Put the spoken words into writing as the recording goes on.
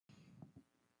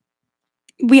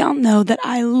we all know that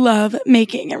I love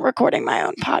making and recording my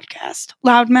own podcast.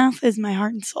 Loudmouth is my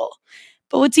heart and soul.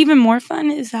 But what's even more fun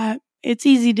is that it's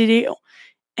easy to do.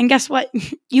 And guess what?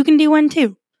 You can do one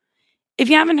too. If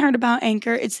you haven't heard about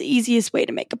Anchor, it's the easiest way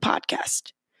to make a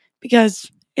podcast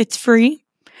because it's free.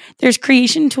 There's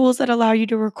creation tools that allow you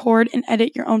to record and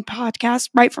edit your own podcast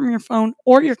right from your phone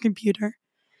or your computer.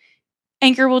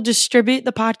 Anchor will distribute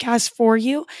the podcast for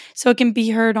you so it can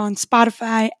be heard on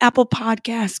Spotify, Apple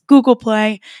Podcasts, Google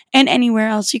Play, and anywhere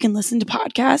else you can listen to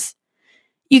podcasts.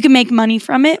 You can make money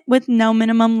from it with no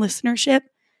minimum listenership.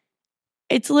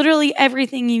 It's literally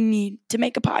everything you need to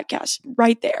make a podcast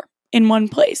right there in one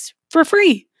place for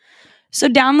free. So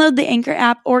download the Anchor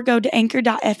app or go to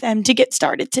anchor.fm to get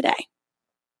started today.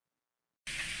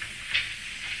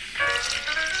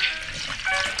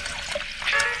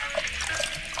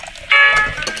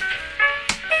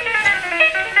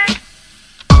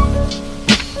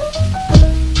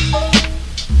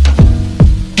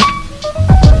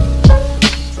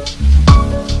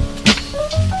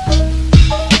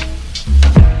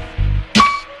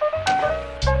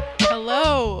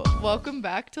 Welcome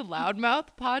back to Loudmouth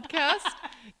Podcast,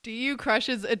 DU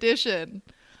Crushes edition.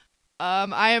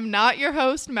 I am not your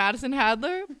host, Madison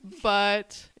Hadler,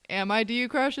 but am I DU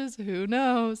Crushes? Who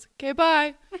knows? Okay,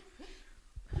 bye.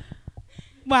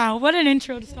 Wow, what an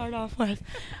intro to start off with.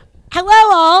 Hello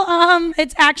all.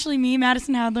 It's actually me,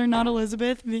 Madison Hadler, not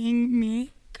Elizabeth, being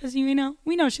me. Because we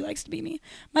know she likes to be me.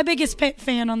 My biggest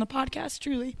fan on the podcast,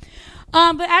 truly.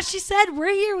 But as she said,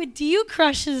 we're here with DU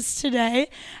Crushes today,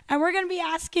 and we're going to be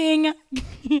asking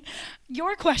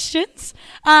your questions.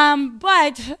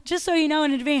 But just so you know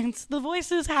in advance, the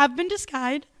voices have been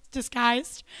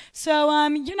disguised. So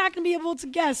you're not going to be able to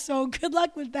guess, so good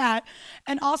luck with that.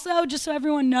 And also, just so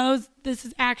everyone knows, this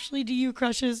is actually DU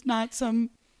Crushes, not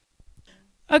some...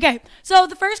 Okay, so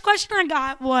the first question I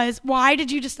got was, why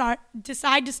did you decide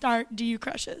to start DU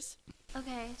Crushes?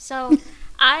 Okay, so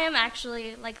I am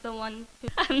actually I'm the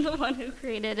one who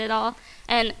created it all,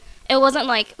 and it wasn't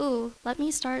like, ooh, let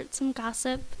me start some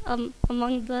gossip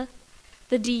among the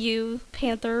DU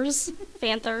Panthers.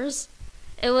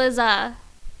 It was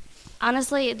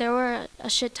honestly there were a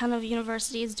shit ton of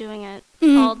universities doing it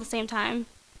all at the same time.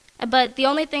 But the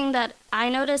only thing that I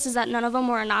noticed is that none of them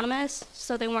were anonymous,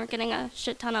 so they weren't getting a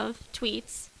shit ton of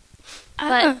tweets.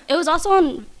 But it was also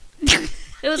on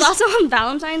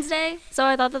Valentine's Day, so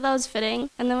I thought that was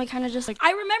fitting. And then we kind of just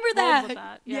I remember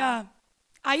that. Yeah.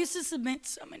 I used to submit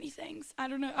so many things. I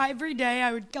don't know. Every day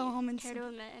I would go home and care to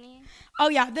admit any? Oh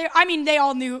yeah, they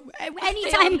all knew.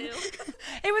 Anytime.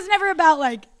 It was never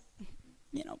about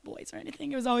boys or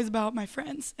anything. It was always about my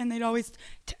friends, and they'd always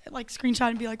screenshot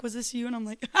and be like, "Was this you?" And I'm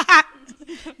like,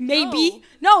 "Maybe."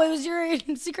 No, it was your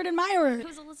secret admirer. It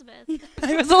was Elizabeth.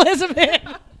 It was Elizabeth.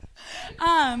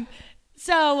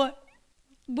 So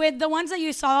with the ones that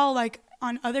you saw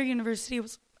on other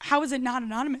universities, how was it not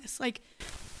anonymous? I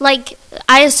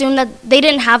assumed that they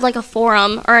didn't have a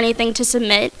forum or anything to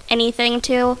submit anything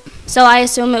to, so I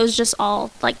assume it was just all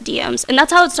DMs, and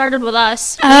that's how it started with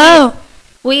us. Oh.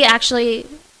 We actually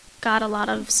got a lot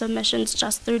of submissions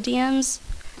just through DMs,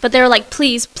 but they were like,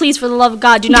 please, for the love of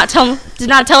God, do not tell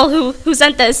who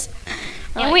sent this.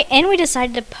 And we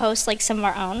decided to post some of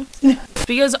our own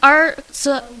because our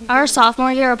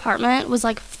sophomore year apartment was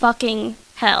fucking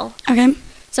hell. Okay.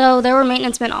 So there were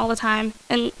maintenance men all the time,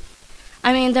 and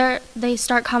I mean they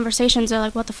start conversations. They're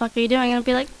like, "What the fuck are you doing?" And I'd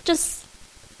be like, "Just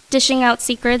dishing out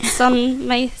secrets on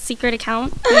my secret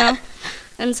account,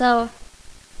 And so,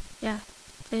 yeah.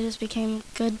 They just became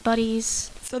good buddies.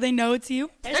 So they know it's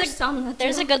you? There's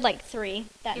a good 3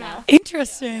 that know.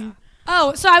 Interesting.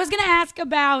 Oh, so I was going to ask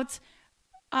about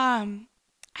how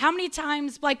many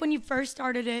times, when you first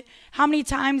started it, how many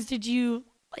times did you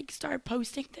start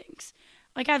posting things?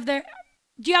 Do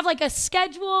you have a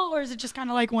schedule, or is it just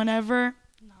kind of whenever?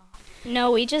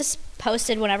 No, we just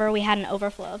posted whenever we had an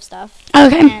overflow of stuff.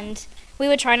 Okay. And we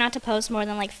would try not to post more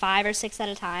than 5 or 6 at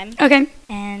a time. Okay.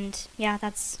 And yeah,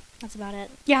 that's about it.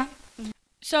 Yeah. Mm-hmm.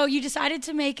 So you decided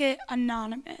to make it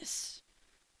anonymous.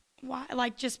 Why?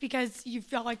 Just because you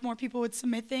felt like more people would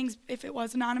submit things if it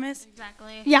was anonymous?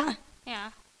 Exactly. Yeah. Yeah.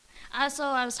 Also,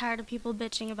 I was tired of people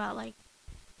bitching about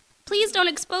please don't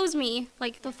expose me.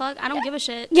 The fuck? I don't give a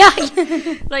shit. Yeah.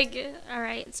 All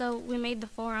right. So we made the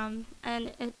forum,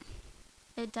 and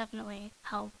it definitely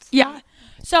helped. Yeah.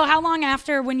 So how long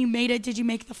after when you made it did you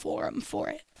make the forum for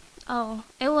it? Oh,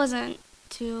 it wasn't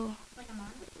too... a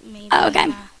month? Maybe. Oh, okay.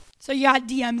 Yeah. So you got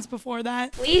DMs before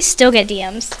that? We still get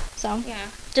DMs, so yeah,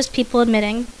 just people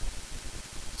admitting.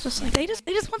 It's just they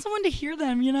just want someone to hear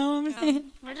them, you know what I'm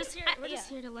saying? We're just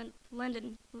here to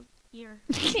lend year.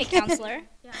 Be a counselor.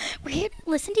 Yeah. We can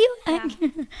listen to you. Yeah.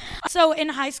 So in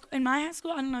high school, in my high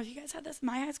school, I don't know if you guys had this. In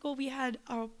my high school, we had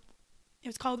it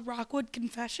was called Rockwood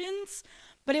Confessions,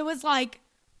 but it was like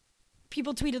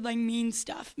people tweeted like mean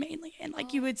stuff mainly, and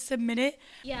like you would submit it.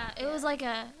 Yeah, it was like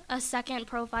a second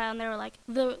profile, and they were like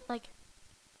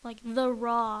the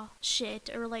raw shit,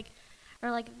 or like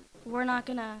we're not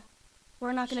gonna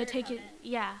take it.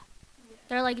 Yeah,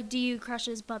 they're like DU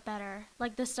crushes but better,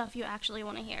 like the stuff you actually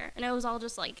want to hear, and it was all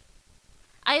just like,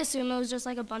 I assume it was just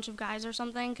like a bunch of guys or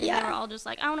something, because they were all just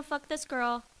like, I want to fuck this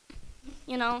girl,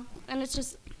 you know, and it's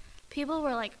just. People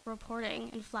were like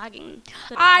reporting and flagging.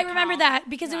 I remember that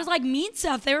because it was like mean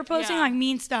stuff. They were posting like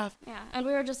mean stuff. Yeah, and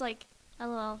we were just like,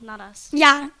 LOL, not us.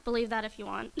 Yeah. Believe that if you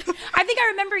want. I think I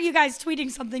remember you guys tweeting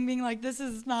something being like, this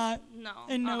is not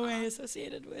in no Uh-uh. way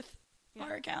associated with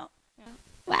our account. Yeah.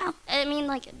 Wow. I mean,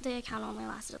 like, the account only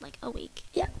lasted like a week.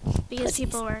 Yeah. Because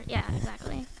people were, yeah,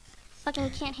 exactly. Fucking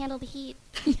can't handle the heat.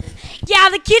 Yeah,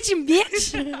 the kitchen,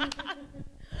 bitch.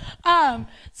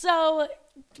 So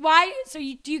why? So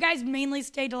do you guys mainly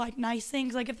stay to like nice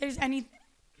things? Like if there's any,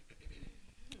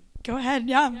 go ahead.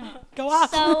 Yeah, go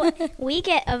off. So we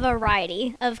get a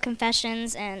variety of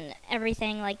confessions and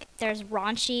everything. Like there's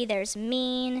raunchy, there's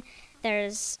mean,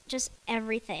 there's just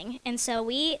everything. And so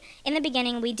in the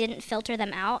beginning, we didn't filter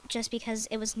them out just because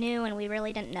it was new and we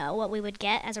really didn't know what we would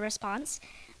get as a response.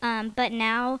 But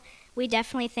now we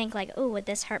definitely think like, oh, would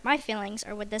this hurt my feelings,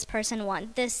 or would this person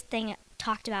want this thing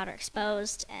talked about or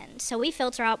exposed? And so we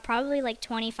filter out probably like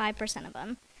 25% of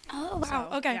them. Oh wow.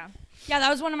 So, Okay. yeah. Yeah, that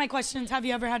was one of my questions. Have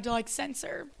you ever had to like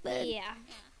censor? Yeah.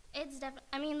 It's definitely,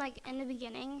 I mean, like, in the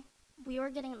beginning, we were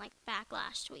getting, like,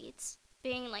 backlash tweets,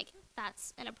 being like,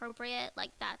 that's inappropriate,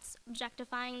 like, that's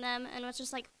objectifying them, and it's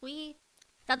just like,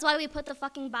 that's why we put the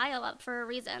fucking bio up for a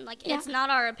reason. Like, it's not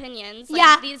our opinions.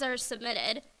 Like, these are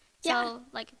submitted. So,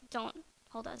 like, don't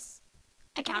hold us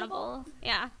accountable.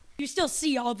 Yeah. You still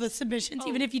see all the submissions,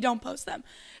 even if you don't post them.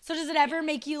 So does it ever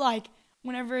make you like,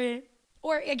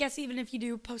 or I guess even if you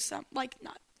do post some, like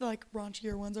not the like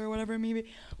raunchier ones or whatever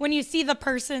maybe, when you see the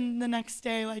person the next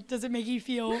day, like does it make you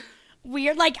feel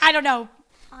weird? Like, I don't know.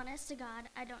 Honest to God,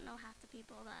 I don't know half the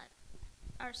people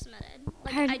that are submitted.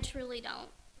 Like, I truly don't.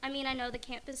 I mean, I know the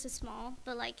campus is small,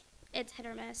 but, like, it's hit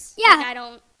or miss. Yeah. Like,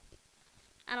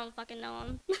 I don't fucking know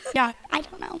them. Yeah, I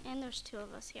don't know. And there's 2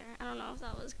 of us here. I don't know if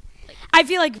that was, like, I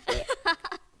feel like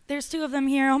there's 2 of them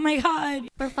here. Oh my God.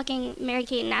 we're fucking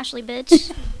Mary-Kate and Ashley,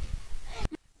 bitch.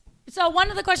 So one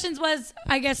of the questions was,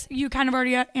 I guess you kind of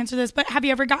already answered this, but have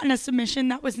you ever gotten a submission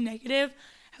that was negative?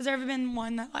 Has there ever been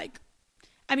one that like,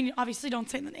 I mean, obviously don't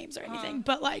say the names or anything,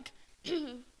 but like.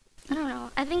 I don't know.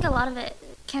 I think a lot of it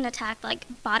can attack, like,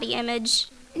 body image.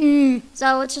 Mm.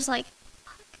 So it's just like,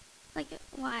 fuck. Like,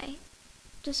 why?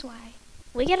 Just why?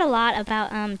 We get a lot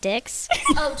about dicks.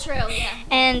 Oh, true, yeah.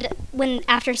 And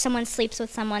after someone sleeps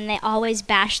with someone, they always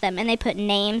bash them, and they put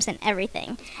names and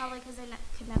everything. It's probably because they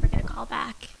could never get a call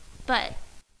back. But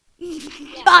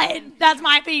But that's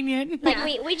my opinion.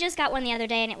 Like we just got one the other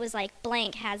day, and it was like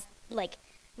blank has like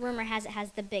rumor has it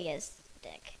has the biggest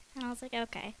dick, and I was like,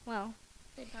 okay, well.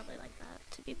 they'd probably like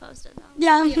that to be posted, though.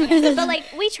 Yeah. But like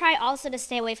we try also to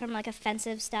stay away from like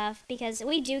offensive stuff, because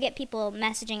we do get people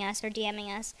messaging us or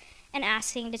DMing us and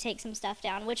asking to take some stuff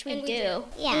down, which we do.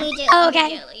 Yeah. And we do. Oh, okay.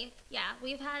 Immediately. Yeah,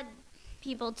 we've had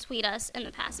people tweet us in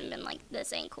the past and been like,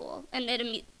 this ain't cool. And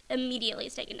it immediately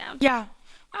is taken down. Yeah.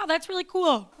 Wow, that's really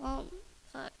cool. Well,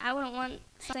 fuck, I wouldn't want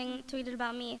something tweeted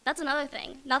about me. That's another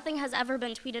thing. Nothing has ever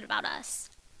been tweeted about us.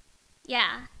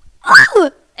 Yeah.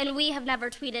 Oh! And we have never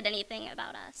tweeted anything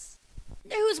about us.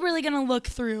 Who's really going to look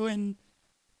through and...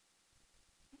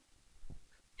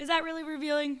 Is that really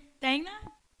revealing? Dang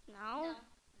that? No.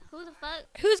 Who the fuck?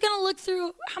 Who's going to look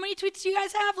through... How many tweets do you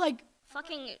guys have? Like...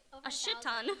 Fucking a shit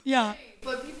ton. Yeah.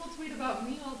 But people tweet about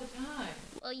me all the time.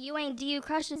 Well, you ain't DU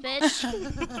crushes, bitch.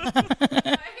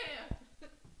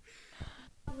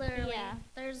 Literally. Yeah.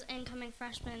 There's incoming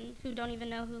freshmen who don't even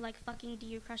know who, like, fucking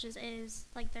DU crushes is.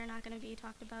 Like, they're not going to be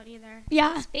talked about either.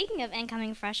 Yeah. Speaking of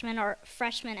incoming freshmen, or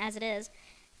freshmen as it is,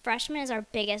 freshmen is our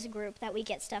biggest group that we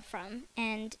get stuff from,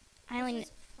 and I only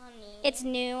Funny. it's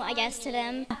new, I guess, to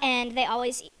them, and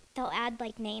they'll add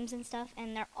like names and stuff,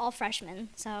 and they're all freshmen.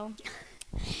 So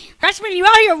Freshman, you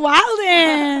out here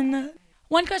wildin'.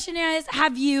 One question is,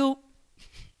 have you,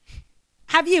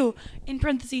 in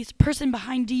parentheses, person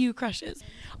behind DU crushes,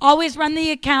 always run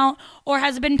the account, or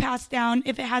has it been passed down?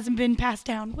 If it hasn't been passed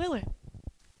down, will it?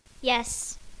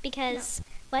 yes, because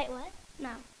what?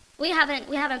 No. We haven't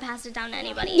passed it down to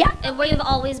anybody. Yeah. And we've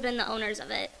always been the owners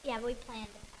of it. Yeah, we planned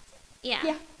to pass it. Yeah.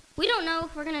 Yeah. We don't know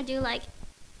if we're going to do, like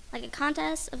a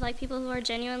contest of, like, people who are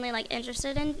genuinely, like,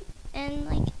 interested in and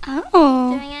like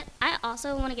Oh. doing it. I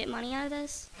also want to get money out of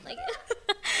this. Like,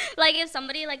 like if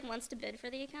somebody like wants to bid for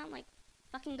the account, like,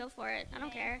 fucking go for it. I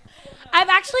don't care. I've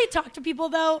actually talked to people,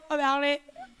 though, about it.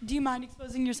 Do you mind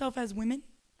exposing yourself as women?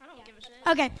 I don't give a shit.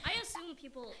 Okay. I assume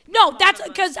people. No, that's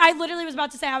because I literally was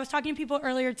about to say, I was talking to people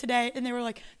earlier today, and they were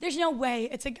like, there's no way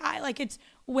it's a guy. Like, it's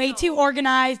way too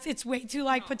organized. It's way too,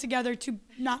 like, put together to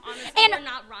not. Honestly, And we're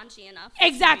not raunchy enough.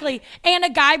 exactly. And a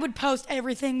guy would post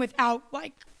everything without,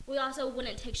 like. We also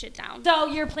wouldn't take shit down. So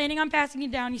you're planning on passing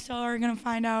it down. You still are going to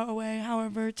find out a way,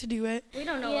 however, to do it. We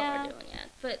don't know Yeah. what we're doing yet,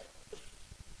 but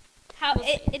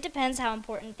It depends how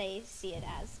important they see it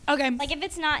as. Okay. Like if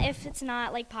it's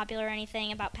not like popular or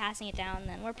anything about passing it down,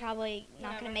 then we're probably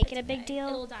not whatever, gonna make it a it's big okay. deal.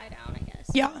 It'll die down, I guess.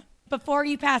 Yeah. Before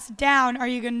you pass it down, are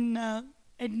you going to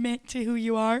admit to who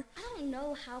you are? I don't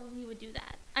know how we would do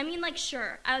that. I mean, like,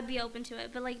 sure, I would be open to it,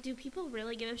 but like, do people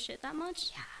really give a shit that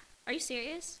much? Yeah. Are you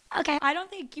serious? Okay. I don't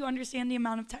think you understand the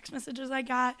amount of text messages I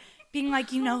got being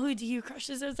like, you know who Do You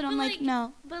Crushes is? And I'm But, like,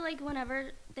 no. But like,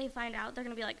 whenever they find out, they're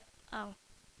gonna be like, oh,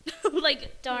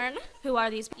 like, Darn. Who are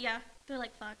these? Yeah. They're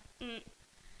like, fuck.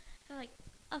 They're like,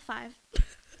 a 5.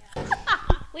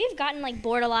 We've gotten like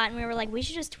bored a lot, and we were like, we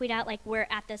should just tweet out like we're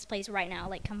at this place right now,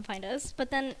 like come find us.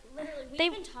 But then They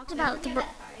even talked about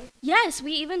yes,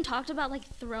 we even talked about like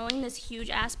throwing this huge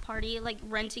ass party, like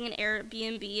renting an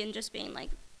Airbnb and just being like,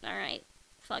 all right,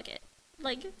 fuck it,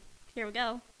 like here we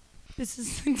go. This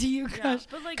is Do You Crush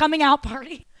but, like, coming out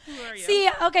party. Who are you? See,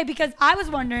 okay, because I was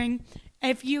wondering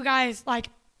if you guys like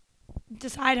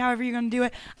decide however you're gonna do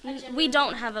it. We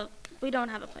don't have a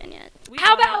plan yet.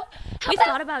 How about We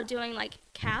thought about doing like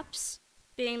caps,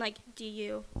 being like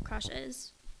DU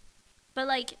crushes, but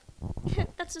like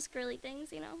that's just girly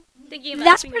things, you know. Thinking about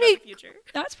That's thinking pretty- about the future.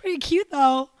 that's pretty cute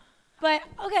though. But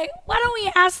okay, why don't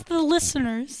we ask the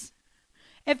listeners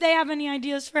if they have any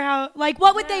ideas for how, like,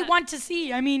 what would they Yeah. want to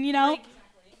see? I mean, you know.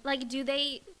 Like, do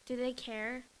they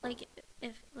care? Like,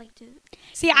 if like do.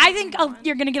 See, I think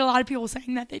you're gonna get a lot of people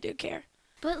saying that they do care.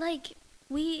 But like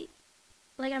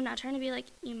like I'm not trying to be like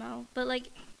emo, but like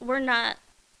we're not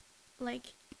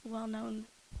like well-known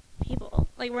people.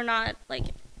 Like we're not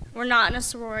in a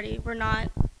sorority. We're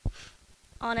not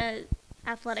on a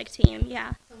athletic team.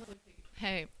 Yeah.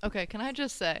 Hey, okay, can I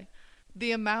just say,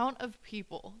 the amount of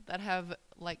people that have,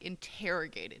 like,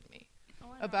 interrogated me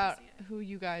about who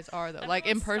you guys are, though, like,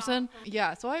 in person.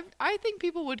 Yeah, so I think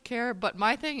people would care, but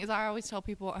my thing is I always tell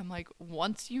people, I'm like,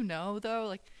 once you know, though,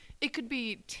 like, it could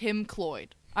be Tim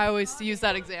Cloyd. I always use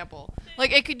that example.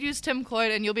 Like, it could use Tim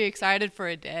Cloyd, and you'll be excited for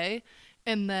a day,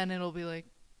 and then it'll be like,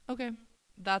 okay,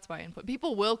 that's my input.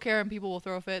 People will care, and people will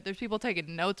throw a fit. There's people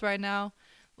taking notes right now,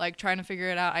 like, trying to figure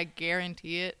it out. I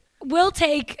guarantee it. We'll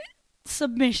take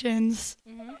submissions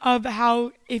of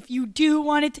how, if you do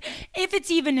want it, if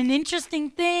it's even an interesting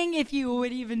thing, if you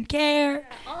would even care.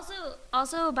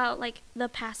 Also about like the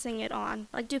passing it on.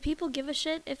 Like, do people give a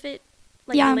shit if it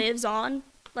like Yeah. lives on?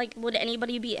 Like, would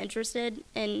anybody be interested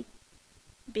in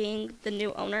being the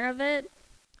new owner of it?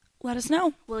 Let us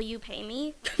know. Will you pay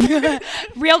me?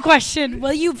 Real question.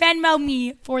 Will you Venmo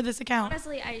me for this account?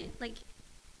 Honestly, I like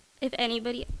if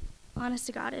anybody, honest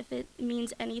to God, if it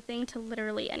means anything to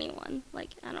literally anyone, like,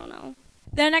 I don't know.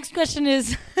 The next question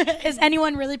is, is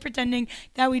anyone really pretending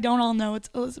that we don't all know it's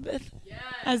Elizabeth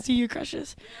as Do You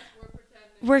Crushes?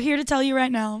 We're here to tell you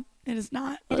right now, it is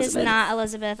not It is Elizabeth. not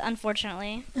Elizabeth,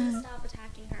 unfortunately. Stop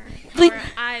attacking her, Please- or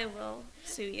I will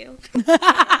sue you.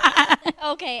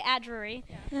 Okay, at Drury.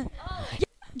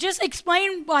 Just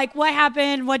explain, like, what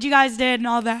happened, what you guys did, and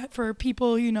all that for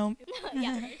people, you know.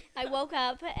 Yeah. I woke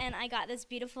up and I got this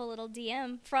beautiful little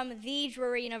DM from the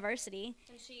Drury University.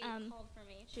 And she Um, called for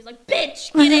me. She's like,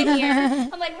 "Bitch, get in here."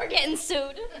 I'm like, we're getting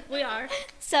sued. We are.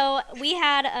 So we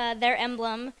had their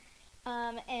emblem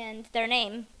and their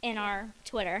name in our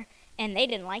Twitter, and they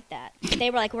didn't like that. They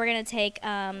were like, we're going to take, You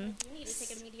need to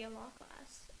take a media law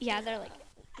class. yeah, they're like,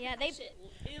 yeah, they,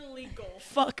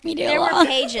 Fuck me, there dear. were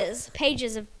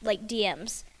pages of like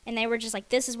DMs, and they were just like,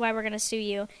 this is why we're going to sue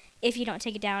you if you don't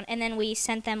take it down. And then we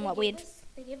sent them what we'd,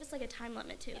 They gave us like a time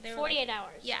limit too. They were 48 like,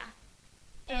 hours. Yeah.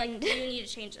 They're like, you need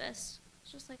to change this.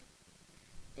 It's just like,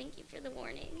 thank you for the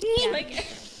warning. Yeah. Like,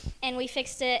 Mm. And we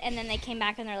fixed it, and then they came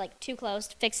back and they're like, too close,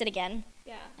 fix it again.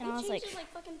 yeah. And We I was changed like- it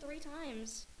like fucking 3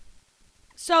 times.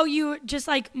 So you just,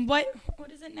 like, what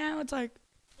is it now? It's like,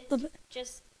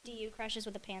 Just DU crushes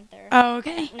with a panther, oh,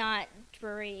 okay. not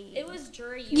Drury. It was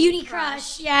jury Uni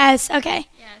Crush, yes, okay.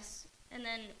 Yes. And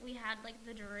then we had like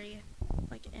the jury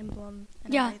like emblem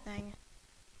and Yeah. everything.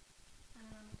 I don't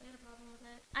know. They had a problem with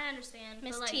it. I understand.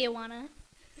 Miss but, like, Tijuana.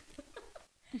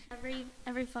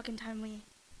 every fucking time we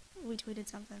tweeted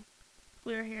something,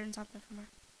 we were hearing something from her.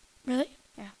 Really?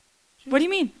 Yeah. What do you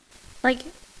mean? Like,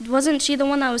 wasn't she the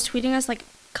one that was tweeting us, like,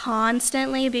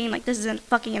 constantly being like, this is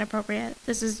fucking inappropriate.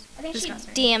 This is I think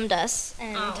disgusting. she DM'd us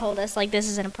and told us, like, this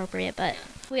is inappropriate, but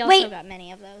we also Wait. got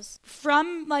many of those.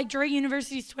 From, like, Drury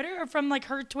University's Twitter or from, like,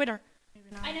 her Twitter?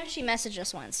 I know she messaged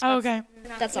us once. Oh, okay.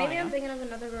 That's all Maybe I I'm know. thinking of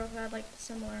another girl who had, like,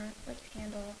 similar, like,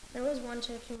 handle. There was one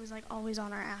chick who was, like, always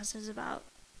on our asses about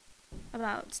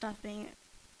stuff being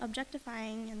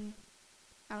objectifying and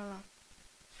I don't know.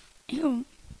 Ew.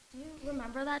 Do you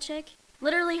remember that chick?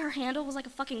 Literally, her handle was like a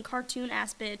fucking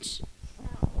cartoon-ass bitch.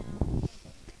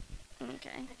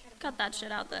 Okay. Cut that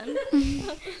shit out then.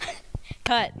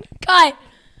 Cut. Cut.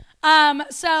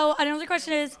 So another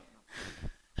question is,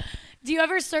 do you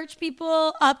ever search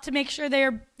people up to make sure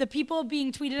the people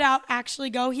being tweeted out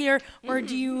actually go here, or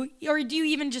do you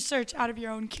even just search out of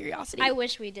your own curiosity? I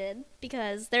wish we did,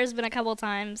 because there's been a couple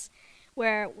times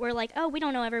where we're like, oh, we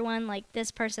don't know everyone. Like, this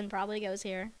person probably goes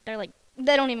here. They're like,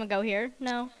 they don't even go here.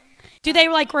 No. Do they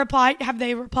like reply? Have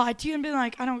they replied to you and been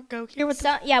like, I don't go here with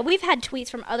So, yeah, we've had tweets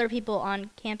from other people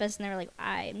on campus, and they're like,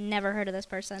 I never heard of this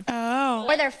person. Oh.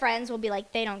 Or their friends will be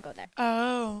like, they don't go there.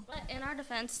 Oh. But in our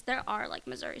defense, there are like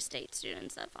Missouri State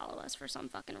students that follow us for some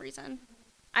fucking reason.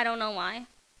 I don't know why,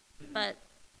 but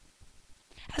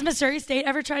Has Missouri State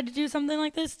ever tried to do something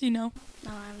like this? Do you know?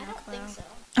 no, I have no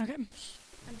clue. Okay.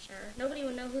 I'm sure nobody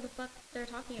would know who the fuck they're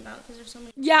talking about because there's so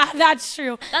many. Yeah, that's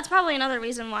true. That's probably another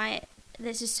reason why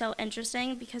this is so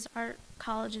interesting, because our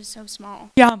college is so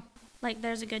small. Yeah. Like,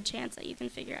 there's a good chance that you can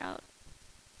figure out,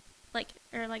 like,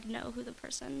 or like know who the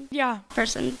person Yeah.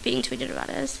 being tweeted about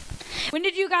is. When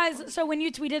did you guys? So when you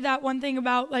tweeted that one thing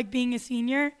about like being a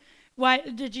senior,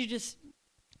 what did you just?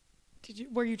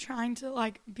 Were you trying to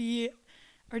like be,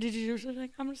 or did you just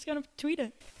like, I'm just gonna tweet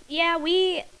it? Yeah,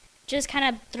 we just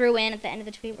kind of threw in at the end of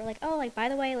the tweet. We're like, oh, like, by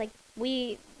the way, like,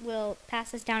 we will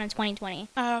pass this down in 2020.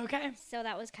 Oh, okay. So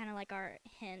that was kind of like our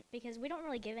hint, because we don't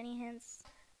really give any hints.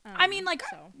 I mean, like,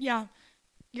 so. yeah,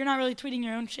 you're not really tweeting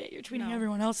your own shit. You're tweeting No.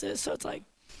 everyone else's. So it's like,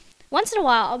 Once in a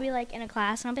while, I'll be like in a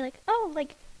class, and I'll be like, oh,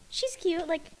 like, she's cute.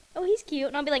 Like, oh, he's cute.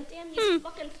 And I'll be like, Damn, he's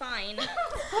fucking fine.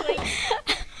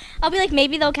 I'll be like,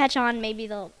 maybe they'll catch on, maybe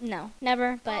they'll, no,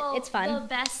 never, but it's fun. The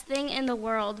best thing in the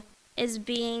world is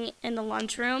being in the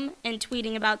lunchroom and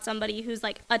tweeting about somebody who's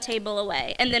like a table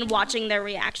away and then watching their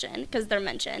reaction because they're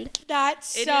mentioned.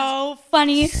 that's It so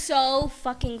funny. So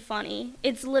fucking funny.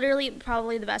 It's literally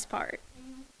probably the best part.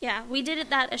 Yeah, we did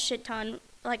that a shit ton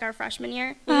like our freshman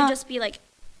year. We would just be like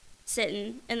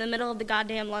sitting in the middle of the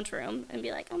goddamn lunchroom and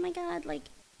be like, oh my god, like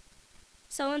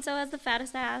so-and-so has the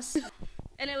fattest ass.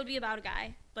 And it would be about a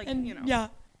guy. Like, And you know. yeah,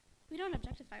 We don't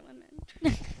objectify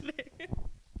women.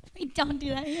 we don't do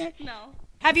that here. No.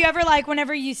 Have you ever like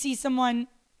whenever you see someone,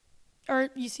 or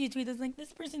you see a tweet that's like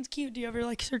this person's cute? Do you ever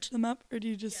like search them up, or do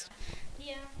you just?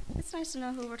 Yeah. It's nice to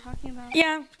know who we're talking about.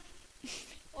 Yeah.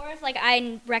 Or if, like,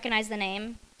 I recognize the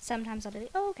name, sometimes I'll be like,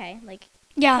 oh, okay, like,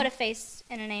 Yeah. put a face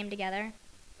and a name together.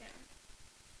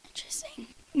 Interesting.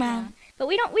 Wow. Yeah. But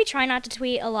we try not to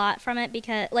tweet a lot from it,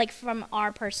 because, like, from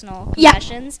our personal Yeah.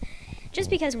 confessions, just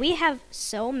because we have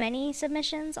so many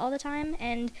submissions all the time,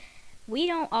 and we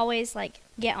don't always, like,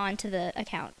 get onto the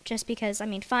account, just because, I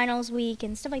mean, finals week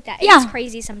and stuff like that. Yeah. It's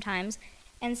crazy sometimes.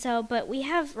 And so, but we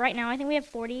have, right now, I think we have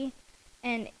 40,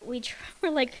 and we're,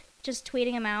 like, just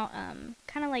tweeting them out,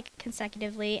 kind of, like,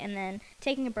 consecutively, and then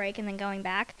taking a break and then going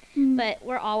back. But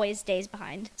we're always days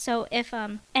behind. So if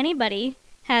anybody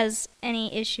has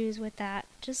any issues with that,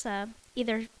 just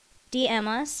either DM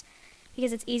us,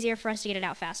 because it's easier for us to get it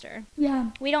out faster.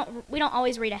 Yeah. We don't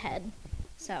always read ahead.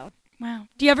 So Wow.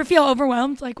 Do you ever feel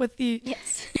overwhelmed, like with the?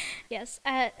 yes. Yes.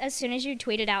 As soon as you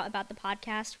tweeted out about the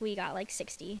podcast, we got like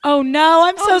 60. Oh no,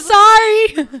 I'm so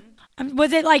sorry.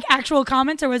 Was it like actual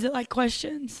comments or was it like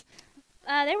questions?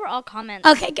 They were all comments.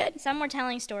 Okay, good. Some were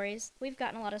telling stories. We've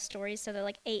gotten a lot of stories, so they're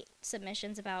like 8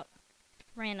 submissions about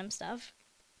random stuff.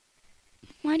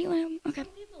 Why do you want to? Okay.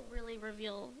 Some people really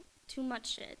reveal too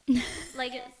much shit.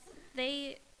 Like,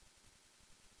 they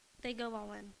go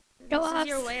all in. Go This off. is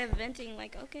your way of venting,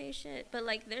 like, okay, shit. But,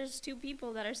 like, there's 2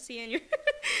 people that are seeing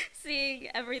seeing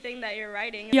everything that you're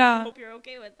writing. And Yeah. I hope you're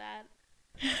okay with that.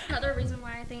 Another reason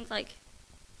why I think, like,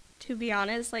 to be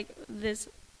honest, like,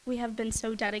 we have been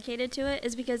so dedicated to it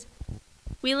is because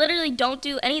we literally don't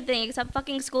do anything except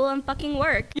fucking school and fucking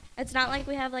work. It's not like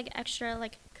we have, like, extra,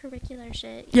 like, curricular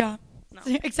shit. Yeah. No.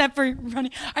 Except for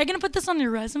running. Are you gonna put this on your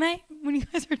resume when you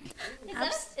guys are?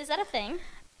 Is that a thing?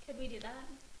 Could we do that?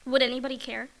 Would anybody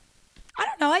care? I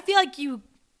don't know. I feel like you.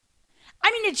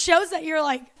 I mean, it shows that you're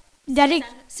like dedicated.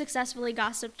 Successfully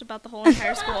gossiped about the whole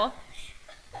entire school.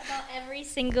 About every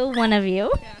single one of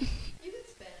you. You can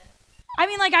spin it. I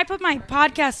mean, like, I put my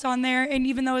podcast on there, and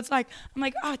even though it's like, I'm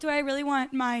like, oh, do I really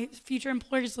want my future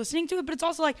employers listening to it? But it's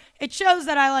also like, it shows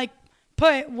that I like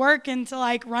put work into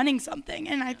like running something,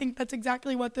 and I think that's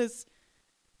exactly what this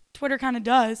Twitter kind of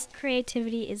does.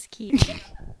 Creativity is key.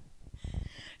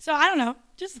 So I don't know,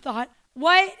 just a thought.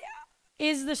 What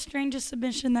is the strangest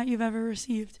submission that you've ever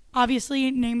received? Obviously,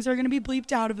 names are going to be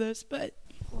bleeped out of this, but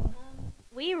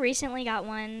We recently got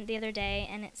one the other day,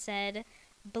 and it said,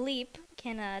 bleep,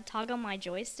 can toggle my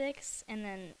joysticks, and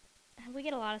then we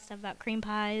get a lot of stuff about cream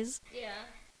pies.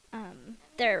 Yeah.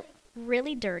 They're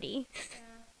really dirty.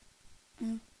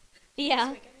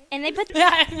 Yeah. And they put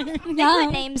yeah. they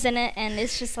put names in it, and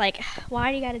it's just like,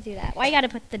 why do you got to do that? Why you got to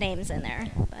put the names in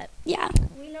there? But Yeah.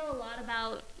 We know a lot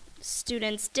about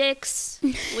students' dicks.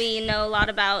 We know a lot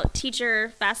about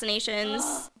teacher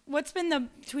fascinations. What's been the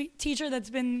teacher that's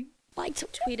been Like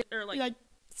tweeted or like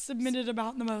submitted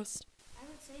about the most?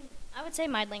 I would say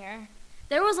Meidlinger.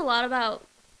 There was a lot about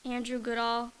Andrew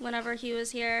Goodall whenever he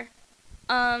was here.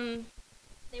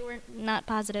 They were not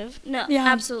positive. No, Yeah.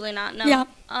 absolutely not. No. Yeah.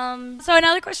 Um, So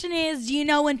another question is, do you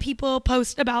know when people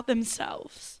post about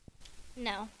themselves?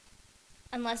 No.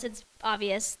 Unless it's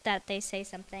obvious that they say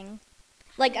something.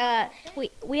 Like,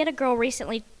 we had a girl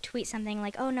recently tweet something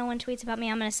like, oh, no one tweets about me,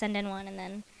 I'm going to send in one, and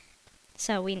then,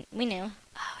 so we knew.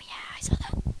 Oh yeah, I saw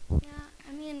that. yeah,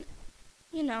 I mean,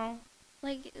 you know,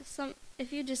 like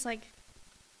if you just like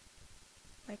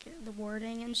the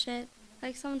wording and shit,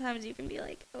 like sometimes you can be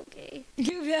like, okay.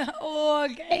 Yeah,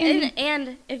 okay.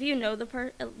 And if you know the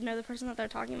person that they're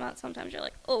talking about, sometimes you're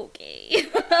like, okay.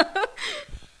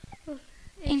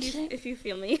 if you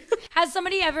feel me. Has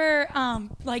somebody ever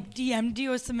like DM'd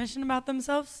you a submission about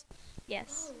themselves?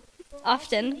 Yes.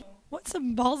 Often. What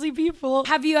some ballsy people.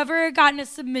 Have you ever gotten a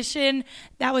submission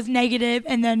that was negative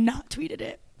and then not tweeted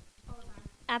it?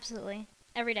 Absolutely.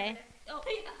 Every day. Oh,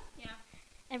 yeah.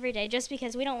 Every day. Just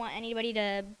because we don't want anybody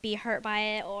to be hurt by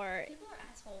it, or People are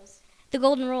assholes. the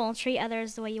golden rule, treat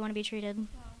others the way you want to be treated.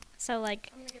 So, like,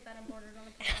 I'm gonna get that embroidered on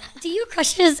the podcast. Do you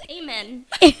crushes? Amen.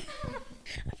 I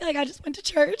feel like I just went to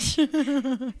church.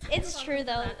 it's true,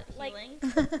 though. Like,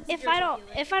 if I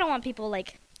don't want people,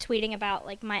 like, tweeting about,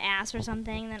 like, my ass or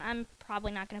something, then I'm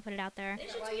probably not going to put it out there. They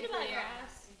should tweet about your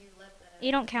ass.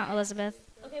 You don't count, Elizabeth.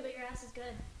 Okay, but your ass is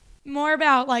good. More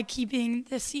about like keeping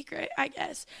the secret, I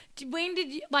guess. Wayne, did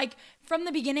you like from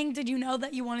the beginning? Did you know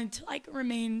that you wanted to like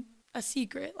remain a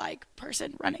secret like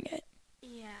person running it?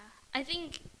 Yeah. I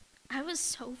think I was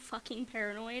so fucking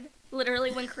paranoid.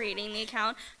 Literally, when creating the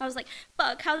account, I was like,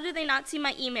 fuck, how did they not see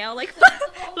my email? Like,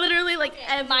 literally, like,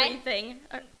 everything.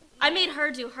 I made her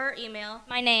do her email.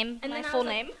 My name, And my then full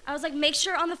name. I was like, make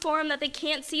sure on the forum that they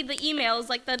can't see the emails,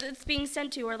 like, that it's being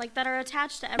sent to or, like, that are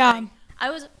attached to everything. Yeah. I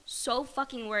was so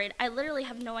fucking worried. I literally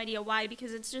have no idea why,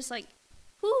 because it's just like,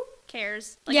 who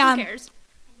cares? Like, Yeah. who cares?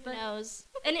 Who knows?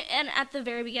 And at the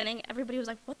very beginning, everybody was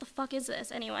like, what the fuck is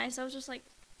this anyway? So I was just like,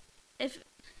 if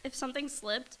something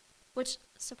slipped, which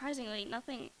surprisingly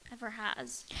nothing ever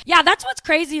has. Yeah, that's what's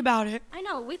crazy about it. I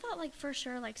know, we thought like for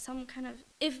sure like some kind of,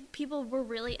 if people were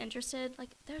really interested, like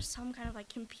there's some kind of like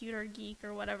computer geek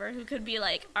or whatever who could be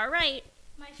like, all right,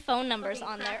 My phone number's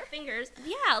fucking on crack there. fingers.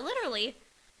 Yeah, literally.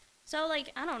 So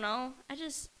like, I don't know.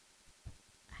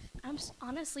 I'm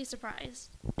honestly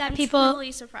surprised. That I'm people-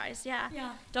 truly surprised. Yeah.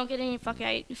 Yeah. Don't get any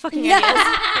fucking Yeah. ideas.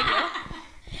 Thank you.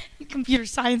 You computer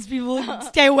science people,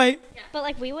 stay away. But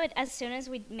like we would, as soon as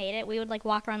we made it, we would like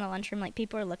walk around the lunchroom like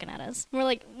people are looking at us. We're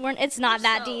like, it's not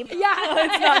that so- deep. Yeah,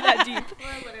 it's not that deep.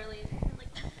 We're literally like,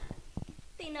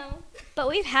 they know. But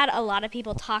we've had a lot of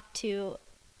people talk to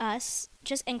us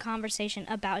just in conversation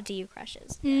about DU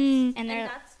crushes, Mm. and they're And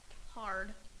that's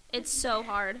hard. It's so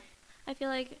hard. I feel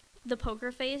like the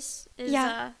poker face is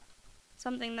Yeah.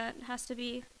 something that has to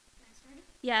be.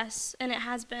 Yes, and it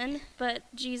has been. But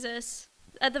Jesus,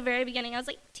 at the very beginning, I was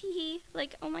like, tee,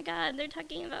 like, oh my God, they're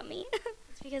talking about me.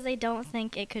 it's because they don't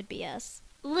think it could be us.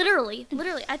 Literally.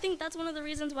 I think that's one of the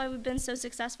reasons why we've been so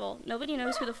successful. Nobody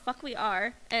knows who the fuck we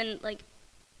are, and like,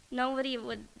 nobody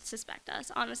would suspect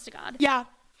us. Honest to God. Yeah.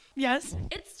 Yes.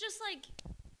 It's just like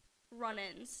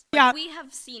run-ins. Yeah. Like, we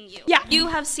have seen you. Yeah. You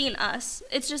have seen us.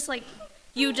 It's just like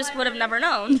you just would have never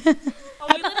known.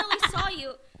 We literally saw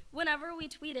you whenever we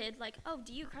tweeted like, "Oh,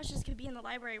 DU crushes could be in the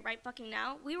library right fucking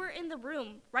now." We were in the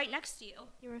room right next to you.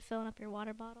 You were filling up your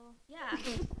water bottle. Yeah.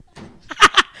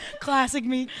 Classic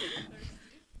me.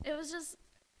 It was just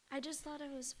I just thought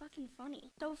it was fucking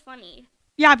funny. So funny.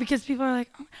 Yeah, because people are like,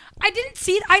 oh.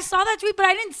 I saw that tweet, but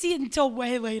I didn't see it until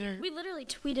way later. We literally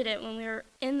tweeted it when we were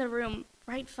in the room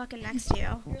right fucking next to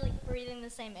you. You're like breathing the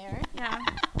same air. Yeah.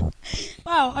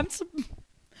 Wow, I'm See?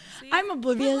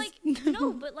 oblivious. But like,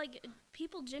 no, but like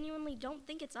people genuinely don't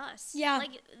think it's us. Yeah.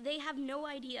 Like, they have no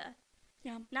idea.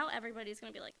 Yeah. Now everybody's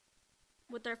going to be like,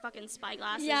 with their fucking spy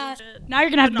glasses Yeah. and shit. Now you're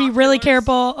going to have to be really Binoculars.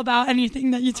 careful about anything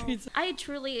that you tweet. I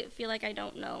truly feel like I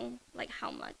don't know, like,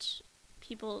 how much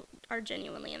people are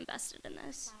genuinely invested in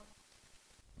this.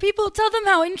 People, tell them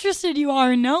how interested you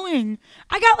are in knowing.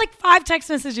 I got like 5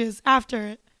 text messages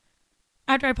after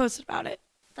I posted about it.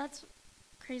 That's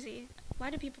crazy. Why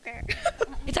do people care?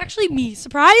 It's actually me.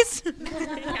 Surprise?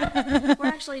 Yeah. We're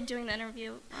actually doing the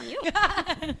interview on you.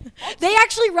 They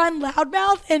actually run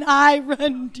Loudmouth and I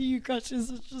run DU Crushes.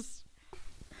 It's just...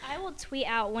 I will tweet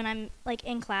out when I'm like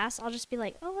in class. I'll just be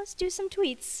like, "Oh, let's do some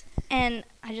tweets," and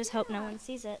I just hope no one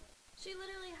sees it. She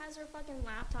literally has her fucking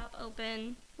laptop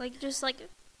open, like, just, like,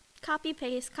 copy,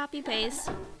 paste.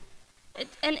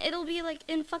 And it'll be, like,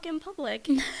 in fucking public.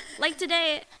 Like,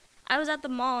 today, I was at the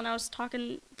mall, and I was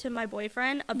talking to my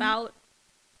boyfriend about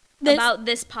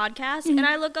this podcast, and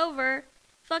I look over,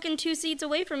 fucking 2 seats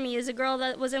away from me is a girl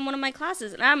that was in one of my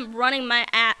classes, and I'm running my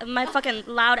fucking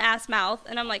loud-ass mouth,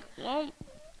 and I'm like, well...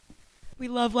 We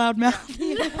love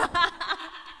Loudmouth.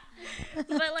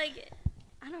 But, like...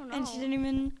 I don't know. And she didn't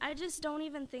even... I just don't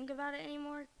even think about it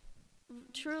anymore.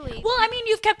 Truly. Well, I mean,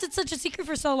 you've kept it such a secret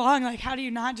for so long. Like, how do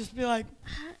you not just be like...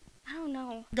 I don't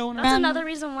know. Going That's around. another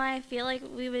reason why I feel like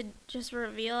we would just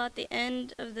reveal at the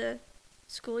end of the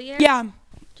school year. Yeah.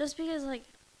 Just because, like,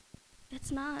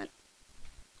 it's not.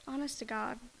 Honest to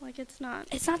God. Like, it's not.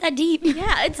 It's not that deep.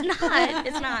 Yeah, it's not.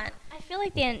 It's not. I feel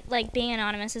like being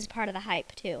anonymous is part of the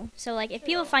hype too. So like if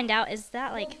people find out, is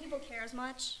that like people care as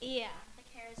much. yeah, the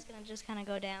care is gonna just kind of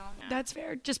go down. That's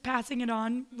fair. Just passing it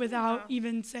on without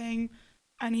even saying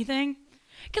anything.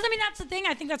 Because, I mean, that's the thing.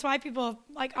 I think that's why people,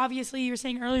 like, obviously you were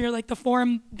saying earlier, like, the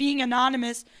forum being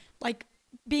anonymous, like,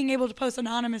 being able to post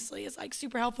anonymously is, like,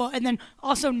 super helpful. And then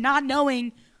also not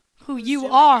knowing who you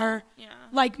are,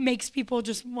 like, makes people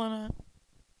just want to.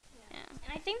 Yeah.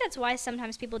 And I think that's why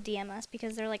sometimes people DM us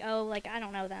because they're like, oh, like I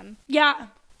don't know them. Yeah.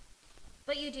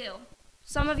 But you do.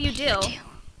 Some of you do.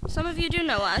 Some of you do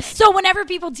know us. So whenever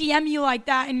people DM you like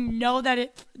that and you know that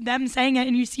it's them saying it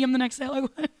and you see them the next day,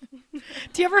 like, what?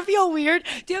 Do you ever feel weird?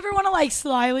 Do you ever want to, like,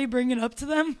 slyly bring it up to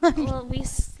them? Well, we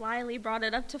slyly brought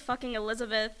it up to fucking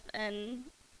Elizabeth, and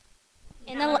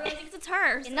everyone thinks it's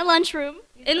her. In the lunchroom.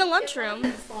 In the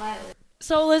lunchroom.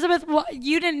 So, Elizabeth,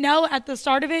 you didn't know at the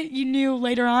start of it. You knew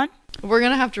later on? We're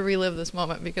going to have to relive this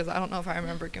moment because I don't know if I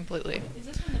remember completely. Is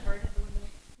this when the bird hit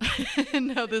the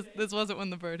window? No, this wasn't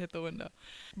when the bird hit the window.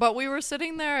 But we were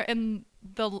sitting there in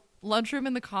the lunchroom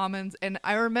in the Commons, and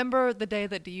I remember the day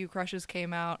that DU Crushes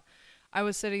came out. I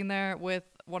was sitting there with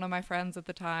one of my friends at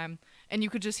the time, and you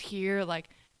could just hear, like,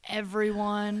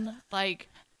 everyone, like,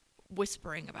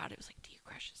 whispering about it. It was like, DU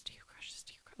Crushes, DU Crushes,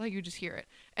 DU Crushes. Like, you just hear it.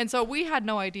 And so we had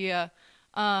no idea.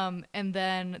 And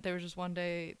then there was just one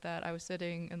day that I was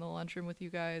sitting in the lunchroom with you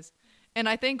guys, and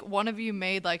I think one of you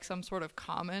made, like, some sort of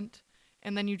comment,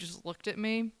 and then you just looked at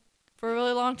me for a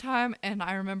really long time, and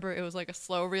I remember it was, like, a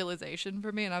slow realization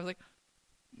for me, and I was like,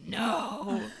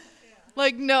 no.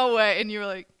 Like, no way. And you were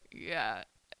like, yeah,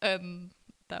 and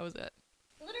that was it.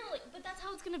 Literally, but that's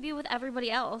how it's going to be with everybody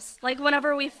else. Like,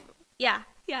 whenever yeah.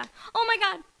 Oh my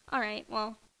God. All right,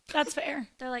 well. That's fair.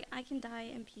 They're like, I can die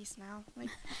in peace now. Like,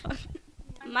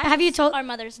 Have you told... Our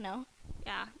mothers know.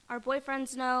 Yeah, our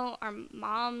boyfriends know, our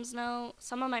moms know,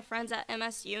 some of my friends at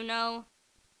MSU know.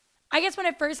 I guess when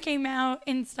it first came out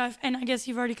and stuff, and I guess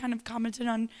you've already kind of commented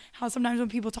on how sometimes when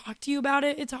people talk to you about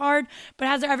it, it's hard. But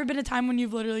has there ever been a time when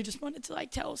you've literally just wanted to,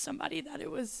 like, tell somebody that it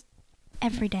was...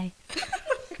 Every day.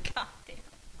 God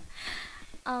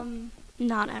damn.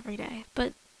 Not every day,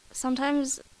 but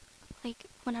sometimes, like,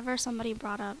 whenever somebody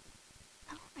brought up...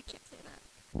 No, I can't say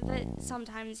that. But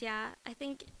sometimes, yeah, I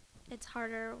think it's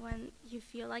harder when you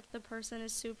feel like the person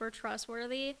is super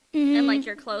trustworthy and, like,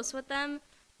 you're close with them,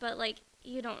 but, like,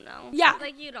 you don't know. Yeah.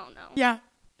 Like, you don't know. Yeah.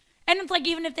 And it's like,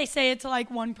 even if they say it to, like,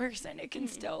 one person, it can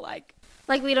still, like...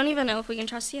 Like, we don't even know if we can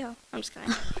trust you. I'm just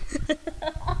kidding.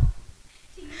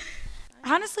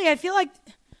 Honestly, I feel like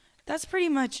that's pretty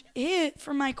much it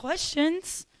for my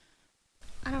questions.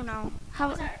 I don't know. How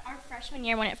was our freshman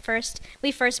year when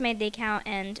we first made the account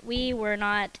and we were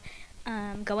not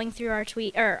going through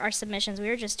our submissions. We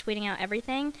were just tweeting out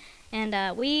everything,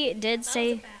 and we did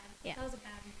say That was a bad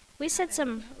we said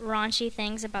some raunchy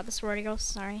things about the sorority girls.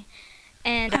 Sorry,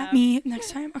 and At me next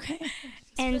time, okay.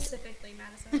 and Specifically,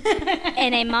 Madison.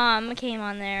 and a mom came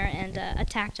on there and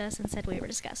attacked us and said we were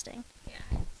disgusting.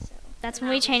 Yeah. So that's when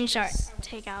we changed our.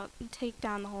 Take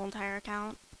down the whole entire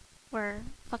account. We're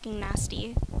fucking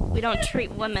nasty. We don't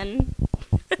treat women.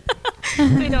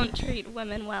 We don't treat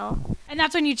women well. And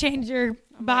that's when you change your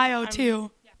bio, I'm- too.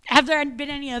 Have there been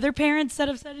any other parents that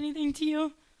have said anything to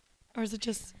you? Or is it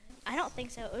just... I don't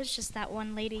think so. It was just that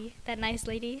one lady, that nice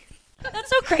lady. That's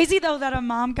so crazy, though, that a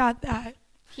mom got that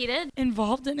He did.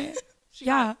 involved in it.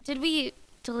 Yeah. Did we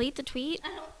delete the tweet? I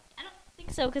don't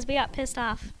think so because we got pissed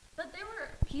off. But there were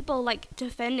people like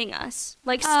defending us.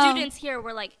 Like Oh. students here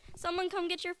were like, "Someone come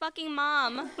get your fucking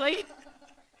mom." Like,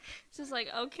 it's just like,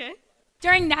 okay.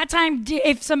 During that time,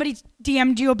 if somebody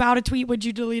DM'd you about a tweet, would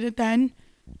you delete it then?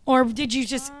 Or did you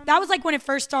just... that was like when it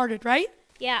first started, right?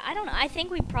 Yeah, I don't know. I think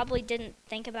we probably didn't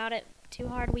think about it too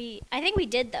hard. I think we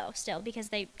did though, still, because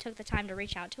they took the time to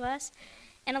reach out to us.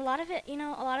 And a lot of it, a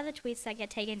lot of the tweets that get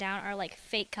taken down are like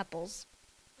fake couples.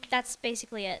 That's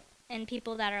basically it. And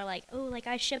people that are like, oh, like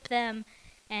I ship them,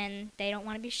 and they don't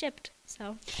want to be shipped.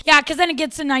 So. Yeah, because then it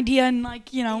gets an idea in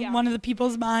like, Yeah. one of the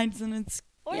people's minds, and it's...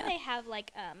 Or yeah. they have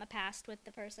like a past with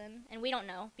the person, and we don't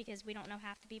know because we don't know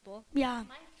half the people. Yeah.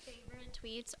 My favorite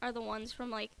tweets are the ones from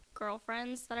like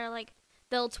girlfriends that are like,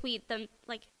 they'll tweet them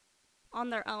like on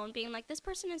their own, being like, "This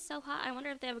person is so hot. I wonder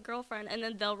if they have a girlfriend," and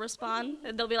then they'll respond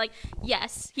and they'll be like,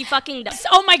 "Yes, he fucking does."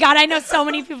 Oh my God, I know so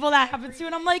many people that happen to,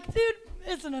 and I'm like, dude,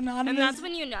 it's an anonymous. And that's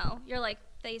when you know. You're like,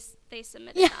 they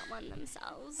submitted Yeah. that one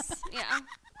themselves. Yeah.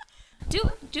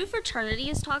 Do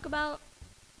fraternities talk about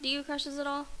DU crushes at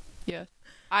all? Yes.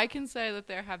 I can say that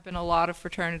there have been a lot of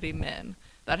fraternity men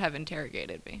that have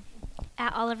interrogated me.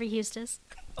 At Oliver Eustis.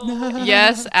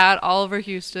 Yes, at Oliver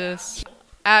Eustis.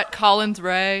 At Collins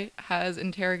Ray has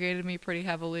interrogated me pretty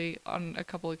heavily on a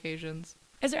couple occasions.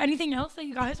 Is there anything else that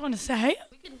you guys want to say?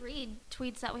 We could read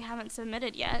tweets that we haven't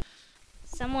submitted yet.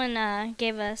 Someone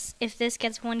gave us, if this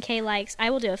gets 1K likes, I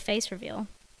will do a face reveal.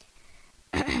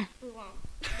 We won't.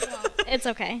 It's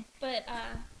okay. But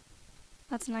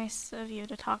that's nice of you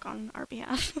to talk on our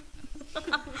behalf.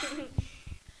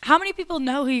 How many people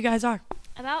know who you guys are?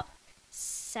 About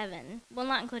 7. Well,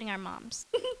 not including our moms.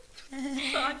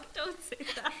 Fuck, don't say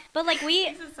that. But like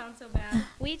This sounds so bad.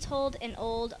 we told an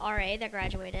old RA that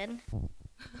graduated,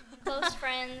 close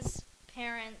friends,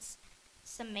 parents,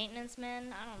 some maintenance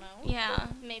men, I don't know. Yeah.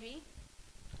 Maybe.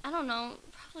 I don't know,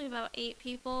 probably about 8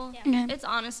 people. Yeah. Yeah. It's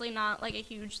honestly not like a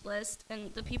huge list,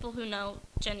 and the people who know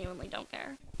genuinely don't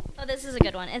care. Oh, this is a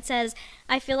good one. It says,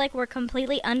 I feel like we're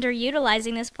completely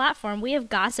underutilizing this platform. We have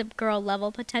Gossip Girl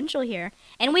level potential here.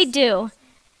 And we do.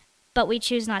 But we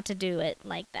choose not to do it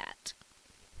like that.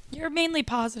 You're a mainly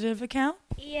positive account.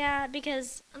 Yeah,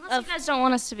 because Unless of you guys don't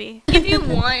want us to be. If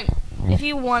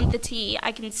you want the tea,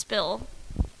 I can spill.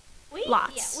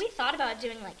 Lots. Yeah, we thought about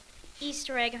doing like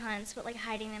Easter egg hunts, but like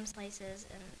hiding them places,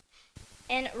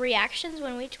 and reactions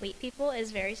when we tweet people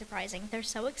is very surprising. They're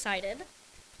so excited.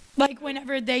 Like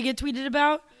whenever they get tweeted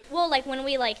about. Well, like when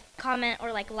we like comment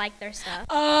or like their stuff.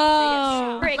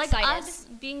 Oh. We're Like excited. us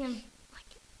being in,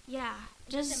 like, yeah,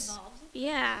 just involved.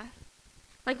 yeah.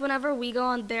 Like whenever we go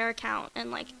on their account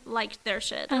and like their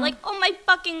shit, they're Oh. like, "Oh my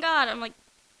fucking god!" I'm like,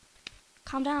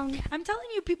 calm down. I'm telling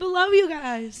you, people love you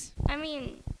guys. I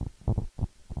mean,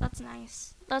 that's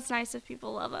nice. That's nice if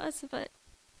people love us, but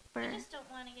We we're just don't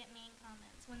want to get mean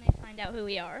comments when they find out who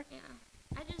we are. yeah.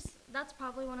 That's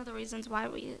probably one of the reasons why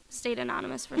we stayed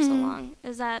anonymous for so Mhm. long.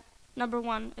 Is that number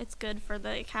one, it's good for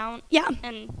the account, Yeah.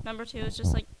 and number two is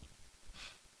just like,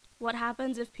 what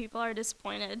happens if people are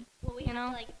disappointed? Well, we You have know?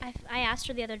 to, like I asked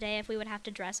her the other day if we would have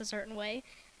to dress a certain way,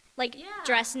 like Yeah.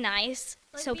 dress nice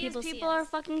so because people see people us. are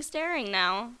fucking staring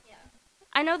now. Yeah.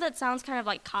 I know that sounds kind of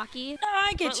like cocky. No,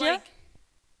 I get But, you. like,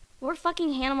 we're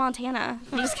fucking Hannah Montana.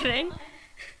 I'm just kidding.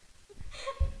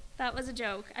 That was a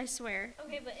joke, I swear.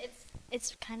 Okay, but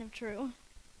it's kind of true.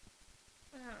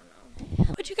 I don't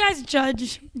know. Would you guys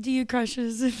judge DU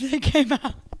crushes if they came out?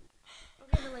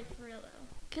 Okay, but like for real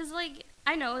though, cause like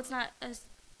I know it's not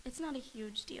a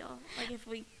huge deal. Like if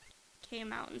we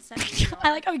came out and said we I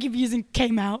are. like how we keep using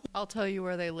came out. I'll tell you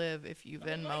where they live if you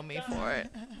Venmo me for it.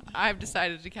 I've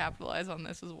decided to capitalize on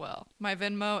this as well. My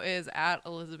Venmo is at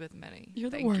Elizabeth Minnie. You're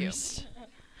the Thank worst.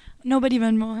 Nobody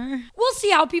Venmo her. We'll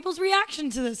see how people's reaction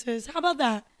to this is. How about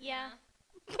that? Yeah.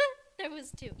 There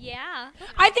was 2. Yeah.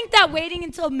 I think that waiting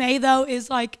until May though is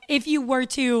like if you were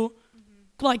to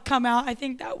like come out, I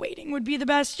think that waiting would be the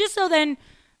best. Just so then,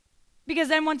 because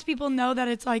then once people know that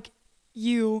it's like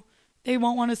you, they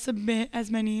won't want to submit as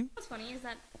many. What's funny is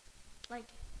that like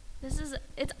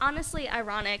it's honestly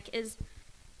ironic is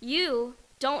you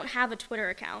don't have a Twitter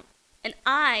account and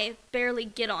I barely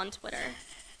get on Twitter.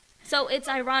 So it's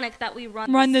ironic that we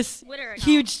run This Twitter account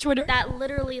huge Twitter. that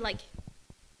literally like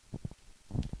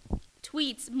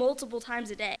tweets multiple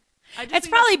times a day. It's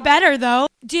probably better though.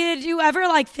 Did you ever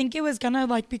like think it was gonna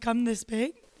like become this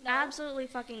big? Absolutely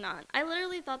fucking not. I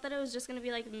literally thought that it was just gonna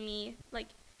be like me, like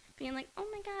being like, oh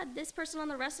my god, this person on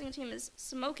the wrestling team is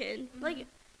smoking. Like,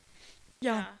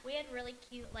 Yeah. We had really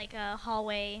cute, like,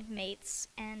 hallway mates,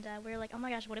 and we were like, oh my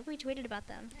gosh, what if we tweeted about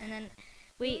them? And then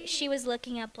she was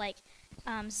looking up, like,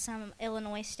 some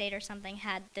Illinois state or something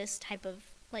had this type of,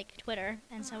 like, Twitter,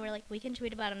 and so we're like, we can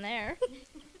tweet about them there.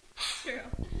 true.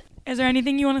 Is there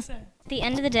anything you want to say? At the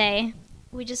end of the day,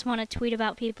 we just want to tweet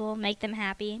about people, make them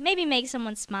happy, maybe make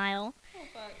someone smile,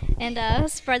 and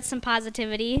spread some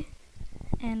positivity.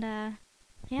 And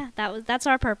yeah, that's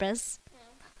our purpose.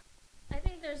 I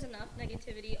think there's enough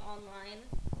negativity online.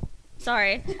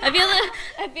 Sorry. I feel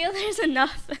there's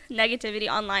enough negativity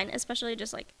online, especially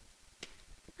just like,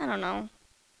 I don't know.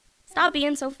 Stop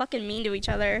being so fucking mean to each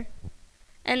other.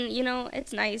 And, you know,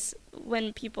 it's nice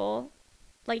when people,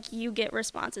 like, you get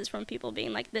responses from people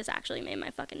being like, this actually made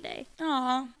my fucking day.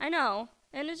 Aw. I know.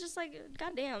 And it's just like,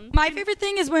 goddamn. My favorite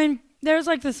thing is when there's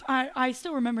like this, I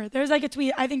still remember, there's like a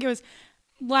tweet, I think it was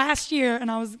last year, and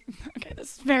I was, okay,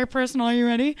 this is very personal, are you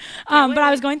ready? But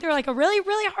I was going through like a really,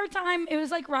 really hard time. It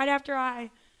was like right after I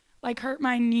like hurt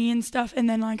my knee and stuff, and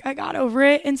then like I got over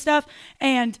it and stuff,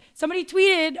 and somebody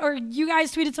tweeted, or you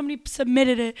guys tweeted, somebody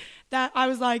submitted it, that I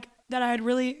was like, that I had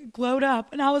really glowed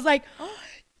up, and I was like,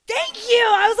 thank you.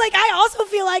 I was like, I also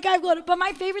feel like I've glowed up. But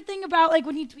my favorite thing about like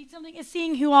when you tweet something is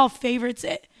seeing who all favorites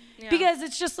it. Yeah. Because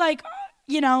it's just like,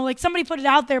 you know, like somebody put it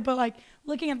out there, but like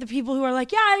looking at the people who are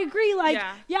like, yeah, I agree. Like,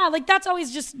 yeah, like that's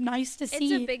always just nice to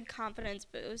see. It's a big confidence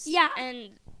boost. Yeah. And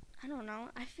I don't know.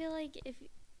 I feel like if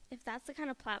that's the kind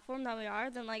of platform that we are,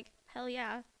 then like, hell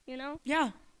yeah, you know? Yeah.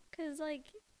 Because like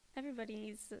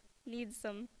everybody needs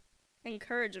some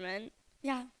encouragement.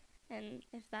 Yeah. And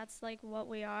if that's like what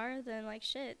we are, then like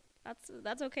shit,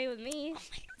 that's okay with me.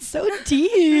 So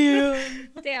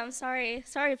deep. Damn, sorry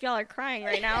if y'all are crying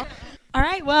right now. All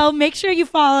right, well, make sure you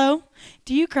follow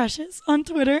DU Crushes on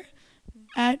Twitter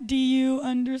at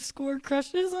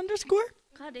DU_crushes_.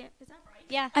 God damn, is that right?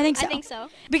 Yeah, I think so. I think so.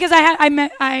 Because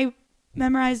I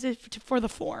memorized it for the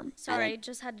form. Sorry,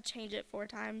 just had to change it 4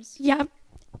 times. Yeah.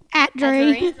 At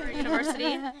Dre. For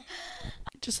university.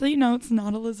 Just so you know, it's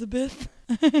not Elizabeth.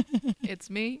 It's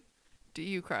me,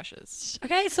 DU Crushes.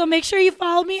 Okay, so make sure you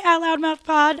follow me at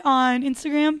LoudmouthPod on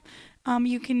Instagram.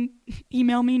 You can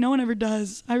email me. No one ever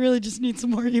does. I really just need some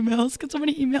more emails. Can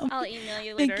somebody email me? I'll email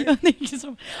you later. Thank you. Thank you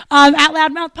so much. At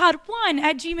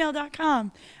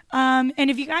loudmouthpod1@gmail.com. And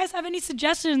if you guys have any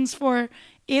suggestions for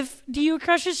if DU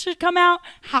Crushes should come out,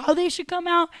 how they should come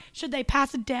out, should they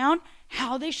pass it down,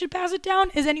 how they should pass it down,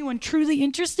 is anyone truly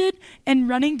interested in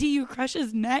running DU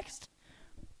Crushes next?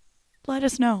 Let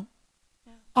us know.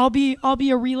 Yeah. I'll be a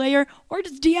relayer, or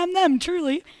just DM them,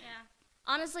 truly. Yeah.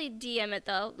 Honestly, DM it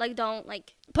though. Like, don't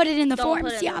like put it in the don't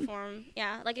forums. Put it yeah. in the form.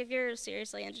 Yeah. Like, if you're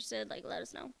seriously interested, like, let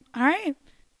us know. All right.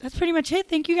 That's pretty much it.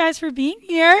 Thank you guys for being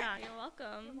here. Yeah, you're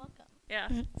welcome. You're welcome. Yeah.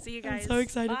 See you guys. I'm so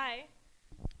excited. Bye.